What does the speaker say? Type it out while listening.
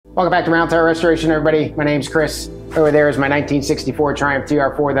Welcome back to Roundtail Restoration, everybody. My name's Chris. Over there is my 1964 Triumph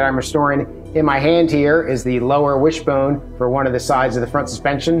TR4 that I'm restoring. In my hand here is the lower wishbone for one of the sides of the front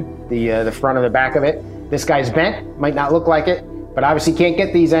suspension, the front of the back of it. This guy's bent, might not look like it, but obviously can't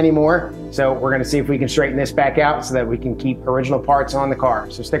get these anymore. So we're gonna see if we can straighten this back out so that we can keep original parts on the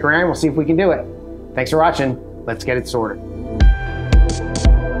car. So stick around, we'll see if we can do it. Thanks for watching. Let's get it sorted.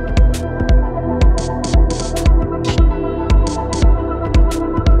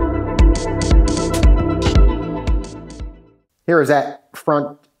 Here is that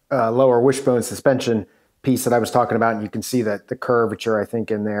front lower wishbone suspension piece that I was talking about, and you can see that the curvature, I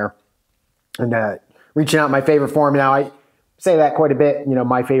think, in there. And reaching out my favorite form. Now, I say that quite a bit, you know,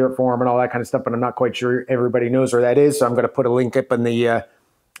 my favorite form and all that kind of stuff, but I'm not quite sure everybody knows where that is, so I'm going to put a link up in the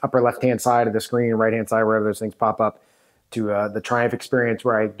upper left-hand side of the screen, right-hand side, wherever those things pop up, to the Triumph experience,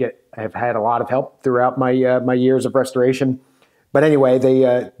 where I have had a lot of help throughout my my years of restoration. But anyway,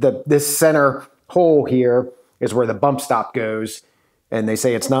 this center hole here is where the bump stop goes, and they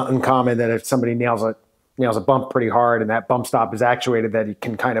say it's not uncommon that if somebody nails a bump pretty hard and that bump stop is actuated, that it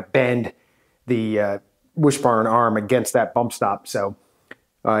can kind of bend the wishbone arm against that bump stop. So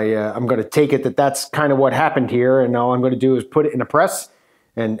I'm going to take it that that's kind of what happened here, and all I'm going to do is put it in a press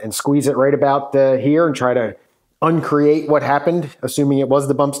and squeeze it right about here and try to uncreate what happened, assuming it was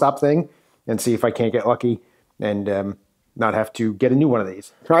the bump stop thing, and see if I can't get lucky and not have to get a new one of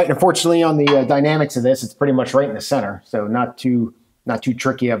these. All right, unfortunately on the dynamics of this, it's pretty much right in the center, so not too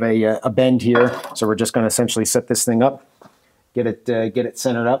tricky of a bend here. So we're just going to essentially set this thing up, get it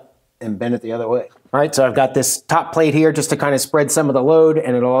centered up, and bend it the other way. All right, so I've got this top plate here just to kind of spread some of the load,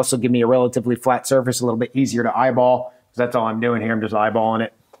 and it'll also give me a relatively flat surface, a little bit easier to eyeball. So that's all I'm doing here. I'm just eyeballing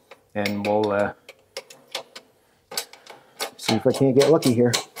it, and we'll see if I can't get lucky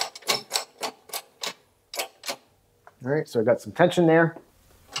here. All right, so I got some tension there.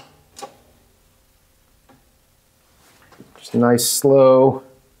 Just a nice slow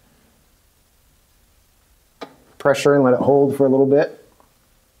pressure and let it hold for a little bit.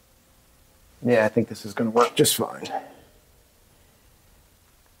 Yeah, I think this is going to work just fine.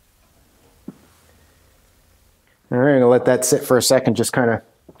 All right, I'm going to let that sit for a second, just kind of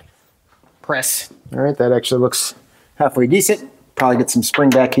press. All right, that actually looks halfway decent. Probably get some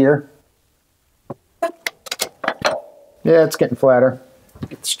spring back here. Yeah, it's getting flatter.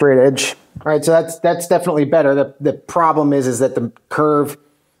 Get straight edge. All right, so that's definitely better. The problem is that the curve,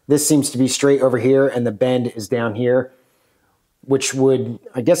 this seems to be straight over here, and the bend is down here, which would,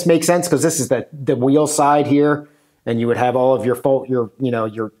 I guess, make sense because this is the wheel side here, and you would have all of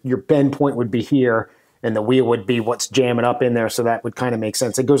your bend point would be here, and the wheel would be what's jamming up in there. So that would kind of make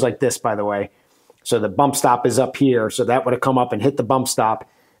sense. It goes like this, by the way. So the bump stop is up here, so that would have come up and hit the bump stop,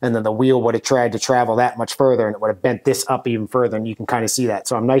 and then the wheel would have tried to travel that much further, and it would have bent this up even further, and you can kind of see that.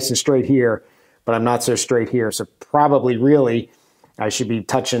 So I'm nice and straight here, but I'm not so straight here. So probably really I should be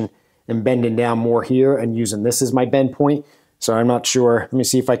touching and bending down more here and using this as my bend point. So I'm not sure. Let me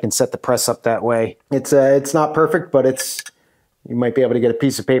see if I can set the press up that way. It's not perfect, but you might be able to get a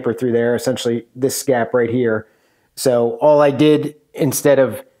piece of paper through there, essentially this gap right here. So all I did, instead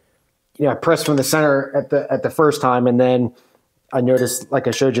of, I pressed from the center at the first time, and then I noticed, like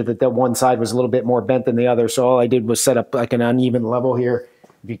I showed you, that one side was a little bit more bent than the other. So all I did was set up like an uneven level here.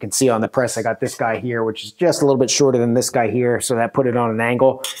 If you can see on the press, I got this guy here, which is just a little bit shorter than this guy here. So that put it on an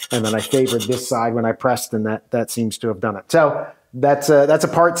angle. And then I favored this side when I pressed, and that seems to have done it. So that's a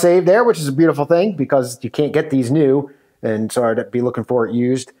part saved there, which is a beautiful thing because you can't get these new. And so I'd be looking for it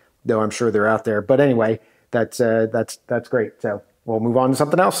used, though I'm sure they're out there. But anyway, that's great. So we'll move on to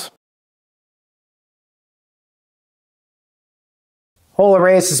something else. Whole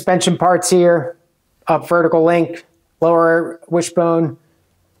array of suspension parts here, up vertical link, lower wishbone,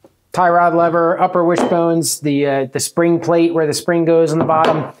 tie rod lever, upper wishbones, the spring plate where the spring goes on the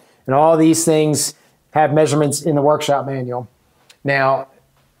bottom, and all these things have measurements in the workshop manual. Now,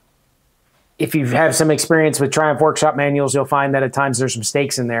 if you have some experience with Triumph workshop manuals, you'll find that at times there's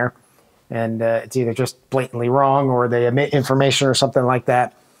mistakes in there, and it's either just blatantly wrong or they omit information or something like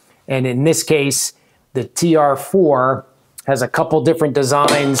that. And in this case, the TR4 has a couple different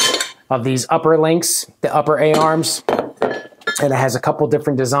designs of these upper links, the upper A-arms, and it has a couple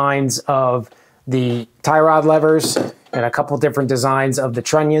different designs of the tie rod levers and a couple different designs of the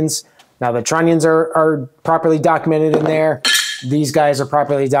trunnions. Now the trunnions are properly documented in there. These guys are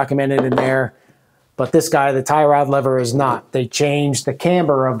properly documented in there, but this guy, the tie rod lever, is not. They changed the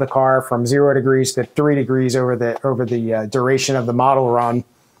camber of the car from 0 degrees to 3 degrees over the duration of the model run.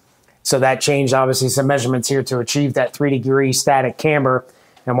 So that changed, obviously, some measurements here to achieve that 3-degree static camber.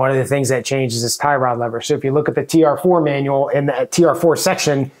 And one of the things that changed is this tie rod lever. So if you look at the TR4 manual, in the TR4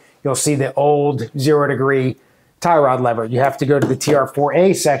 section, you'll see the old 0 degree tie rod lever. You have to go to the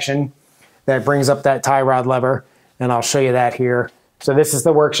TR4A section that brings up that tie rod lever, and I'll show you that here. So this is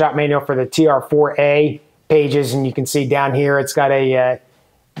the workshop manual for the TR4A pages, and you can see down here it's got a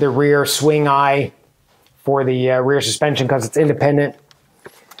the rear swing eye for the rear suspension because it's independent.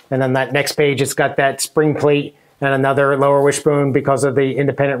 And then that next page, it's got that spring plate and another lower wishbone because of the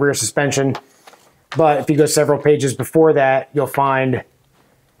independent rear suspension. But if you go several pages before that, you'll find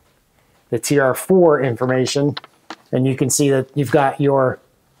the TR4 information, and you can see that you've got your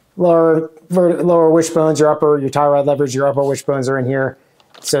lower wishbones, your tie rod levers, your upper wishbones are in here.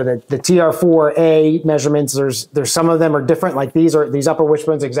 So that the TR4A measurements, there's some of them are different. Like these upper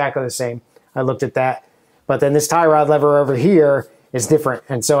wishbones are exactly the same. I looked at that, but then this tie rod lever over here is different.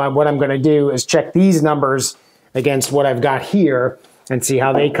 And so what I'm going to do is check these numbers against what I've got here and see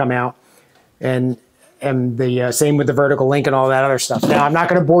how they come out. And the same with the vertical link and all that other stuff. Now, I'm not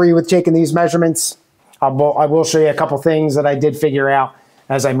going to bore you with taking these measurements. I will show you a couple things that I did figure out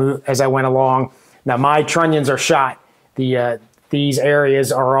as I went along. Now, my trunnions are shot. These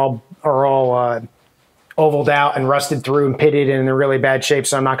areas are all ovaled out and rusted through and pitted and in really bad shape,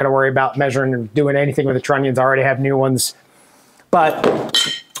 so I'm not going to worry about measuring or doing anything with the trunnions. I already have new ones.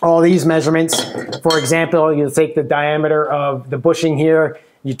 But all these measurements, for example, you take the diameter of the bushing here,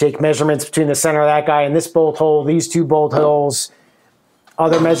 you take measurements between the center of that guy and this bolt hole, these two bolt holes.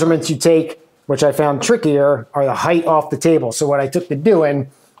 Other measurements you take, which I found trickier, are the height off the table. So what I took to doing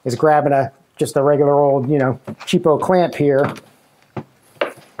is grabbing just a regular old, cheapo clamp here,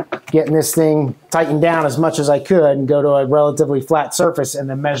 getting this thing tightened down as much as I could and go to a relatively flat surface and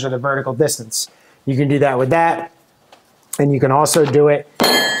then measure the vertical distance. You can do that with that. And you can also do it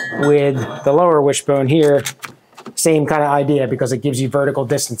with the lower wishbone here. Same kind of idea because it gives you vertical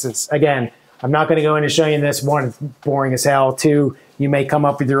distances. Again, I'm not going to go into showing you this. One, it's boring as hell. Two, you may come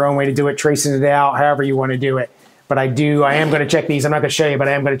up with your own way to do it, tracing it out, however you want to do it. But I am going to check these. I'm not going to show you, but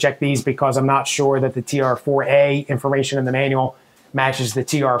I am going to check these because I'm not sure that the TR4A information in the manual matches the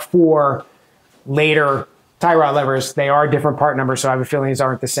TR4 later tie rod levers. They are different part numbers, so I have a feeling these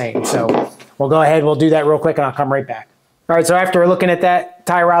aren't the same. So we'll go ahead, we'll do that real quick, and I'll come right back. All right, so after looking at that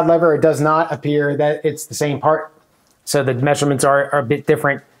tie rod lever, it does not appear that it's the same part. So the measurements are a bit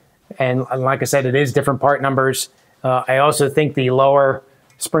different. And like I said, it is different part numbers. I also think the lower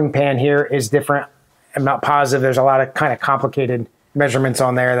spring pan here is different. I'm not positive. There's a lot of kind of complicated measurements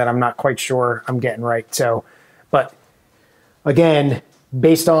on there that I'm not quite sure I'm getting right. So, but again,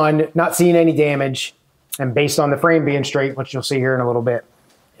 based on not seeing any damage and based on the frame being straight, which you'll see here in a little bit,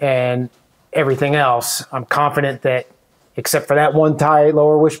 and everything else, I'm confident that except for that one tie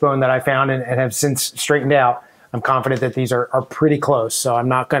lower wishbone that I found and have since straightened out, I'm confident that these are pretty close. So I'm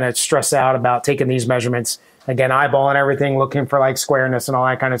not going to stress out about taking these measurements. Again, eyeballing everything, looking for like squareness and all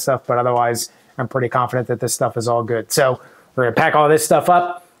that kind of stuff. But otherwise, I'm pretty confident that this stuff is all good. So we're going to pack all this stuff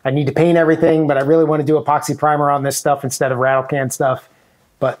up. I need to paint everything, but I really want to do epoxy primer on this stuff instead of rattle can stuff.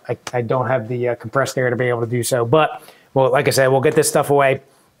 But I don't have the compressed air to be able to do so. But, well, like I said, we'll get this stuff away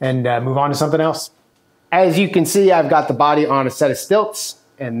and move on to something else. As you can see, I've got the body on a set of stilts,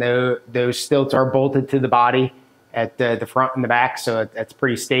 and those stilts are bolted to the body at the front and the back, so it's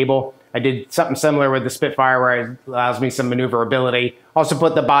pretty stable. I did something similar with the Spitfire where it allows me some maneuverability. Also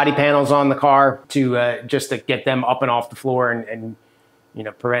put the body panels on the car to just to get them up and off the floor and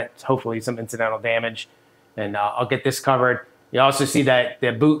prevent hopefully some incidental damage. And I'll get this covered. You also see that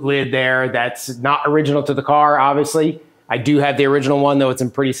the boot lid there, that's not original to the car, obviously. I do have the original one, though it's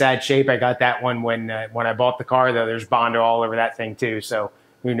in pretty sad shape. I got that one when I bought the car, though. There's Bondo all over that thing, too. So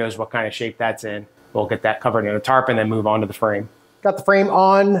who knows what kind of shape that's in. We'll get that covered in a tarp and then move on to the frame. Got the frame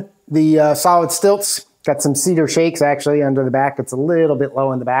on the solid stilts. Got some cedar shakes, actually, under the back. It's a little bit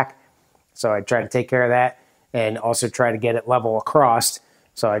low in the back. So I try to take care of that and also try to get it level across.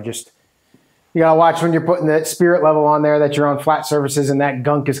 So you gotta watch when you're putting the spirit level on there that you're on flat surfaces and that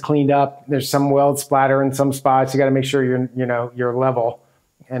gunk is cleaned up. There's some weld splatter in some spots. You gotta make sure you're level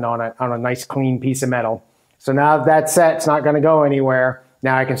and on a nice clean piece of metal. So now that's set, it's not gonna go anywhere.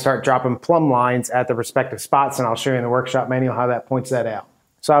 Now I can start dropping plumb lines at the respective spots, and I'll show you in the workshop manual how that points that out.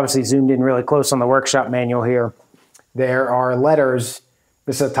 So obviously zoomed in really close on the workshop manual here. There are letters.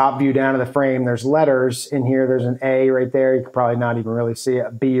 This is a top view down of the frame. There's letters in here. There's an A right there. You can probably not even really see it.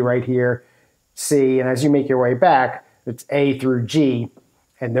 A B right here. C, and as you make your way back, it's A through G,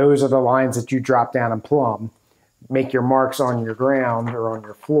 and those are the lines that you drop down and plumb. Make your marks on your ground or on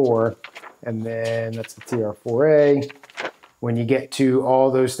your floor, and then that's the TR4A. When you get to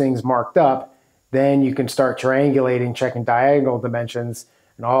all those things marked up, then you can start triangulating, checking diagonal dimensions,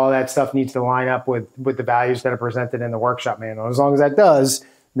 and all that stuff needs to line up with the values that are presented in the workshop manual. As long as that does,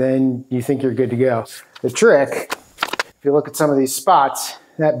 then you think you're good to go. The trick, if you look at some of these spots,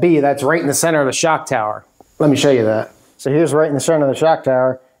 that B, that's right in the center of the shock tower. Let me show you that. So here's right in the center of the shock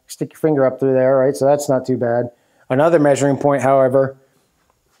tower. Stick your finger up through there, right? So that's not too bad. Another measuring point, however,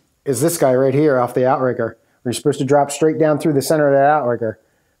 is this guy right here off the outrigger. You're supposed to drop straight down through the center of that outrigger.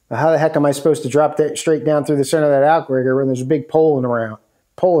 Now, how the heck am I supposed to drop that straight down through the center of that outrigger when there's a big pole in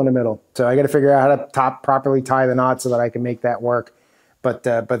the middle? So I got to figure out how to properly tie the knot so that I can make that work. But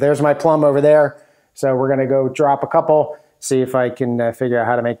there's my Plumb over there. So we're going to go drop a couple, see if I can figure out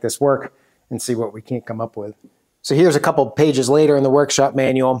how to make this work and see what we can come up with. So here's a couple pages later in the workshop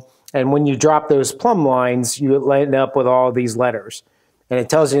manual. And when you drop those Plumb lines, you end up with all these letters. And it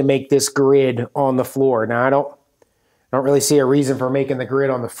tells you to make this grid on the floor. Now, I don't really see a reason for making the grid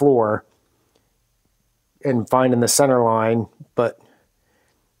on the floor and finding the center line, but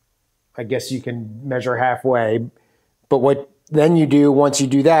I guess you can measure halfway. But what then you do, once you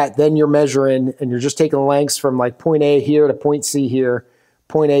do that, then you're measuring and you're just taking lengths from like point A here to point C here,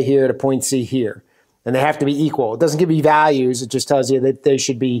 point A here to point C here. And they have to be equal. It doesn't give you values. It just tells you that they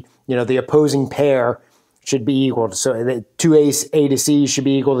should be, you know, the opposing pair should be equal. So the two A to C should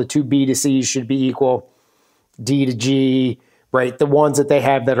be equal. The two B to C should be equal. D to G, right? The ones that they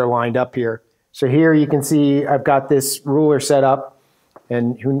have that are lined up here. So here you can see I've got this ruler set up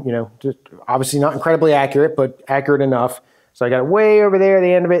and, you know, just obviously not incredibly accurate, but accurate enough. So I got it way over there.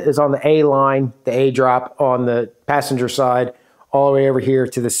 The end of it is on the A line, the A drop on the passenger side, all the way over here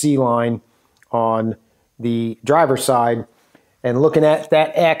to the C line on the driver's side. And looking at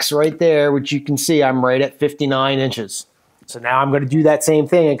that X right there, which you can see I'm right at 59 inches. So now I'm going to do that same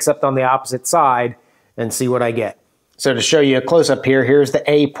thing except on the opposite side and see what I get. So to show you a close-up here, here's the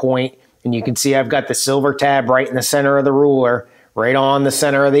A point, and you can see I've got the silver tab right in the center of the ruler, right on the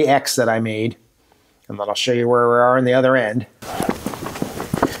center of the X that I made. And then I'll show you where we are on the other end.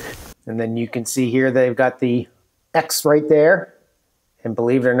 And then you can see here they've got the X right there. And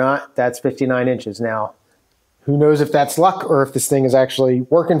believe it or not, that's 59 inches. Now, who knows if that's luck or if this thing is actually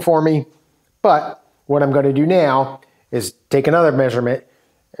working for me. But what I'm going to do now is take another measurement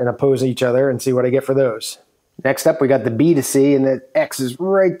and oppose each other and see what I get for those. Next up, we got the B to C, and the X is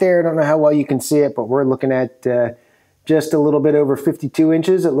right there. I don't know how well you can see it, but we're looking at just a little bit over 52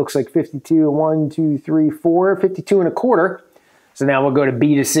 inches. It looks like 52, 1, 2, 3, 4, 52 and a quarter. So now we'll go to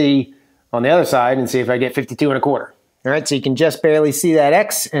B to C on the other side and see if I get 52 and a quarter. All right, so you can just barely see that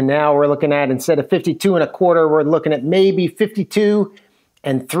X, and now we're looking at, instead of 52 and a quarter, we're looking at maybe 52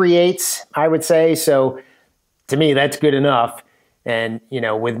 and 3/8, I would say. So to me, that's good enough. And, you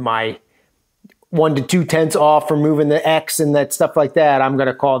know, with my 1 to 2 tenths off from moving the X and that stuff like that, I'm going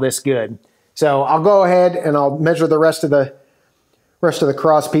to call this good. So I'll go ahead and I'll measure the rest of the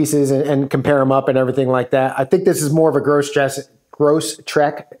cross pieces and compare them up and everything like that. I think this is more of a gross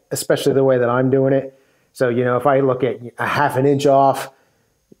trek, especially the way that I'm doing it. So, you know, if I look at a ½ an inch off,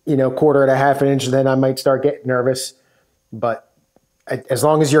 you know, quarter and a ½ an inch, then I might start getting nervous. But as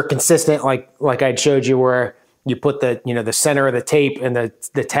long as you're consistent, like I'd showed you, where you put the, you know, the center of the tape and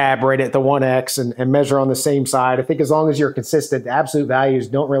the tab right at the 1X and measure on the same side, I think as long as you're consistent, the absolute values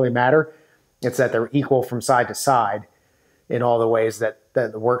don't really matter. It's that they're equal from side to side in all the ways that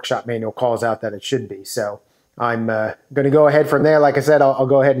the workshop manual calls out that it should be. So I'm going to go ahead from there. Like I said, I'll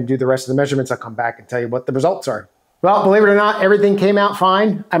go ahead and do the rest of the measurements. I'll come back and tell you what the results are. Well, believe it or not, everything came out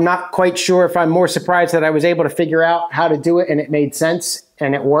fine. I'm not quite sure if I'm more surprised that I was able to figure out how to do it and it made sense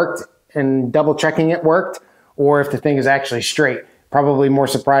and it worked and double checking it worked, or if the thing is actually straight. Probably more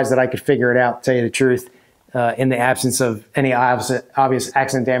surprised that I could figure it out, to tell you the truth, in the absence of any obvious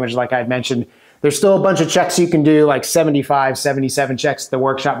accident damage like I mentioned. There's still a bunch of checks you can do, like 75, 77 checks the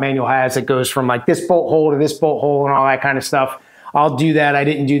workshop manual has. It goes from like this bolt hole to this bolt hole and all that kind of stuff. I'll do that. I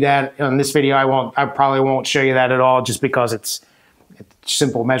didn't do that on this video. I probably won't show you that at all, just because it's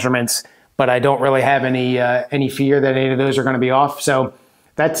simple measurements. But I don't really have any fear that any of those are going to be off. So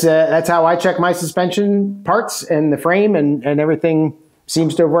that's how I check my suspension parts and the frame, and everything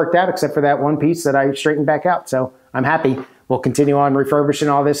seems to have worked out except for that one piece that I straightened back out. So I'm happy. We'll continue on refurbishing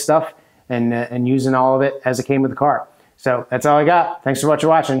all this stuff and using all of it as it came with the car. So that's all I got. Thanks so much for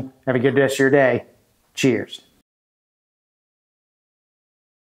watching. Have a good rest of your day. Cheers.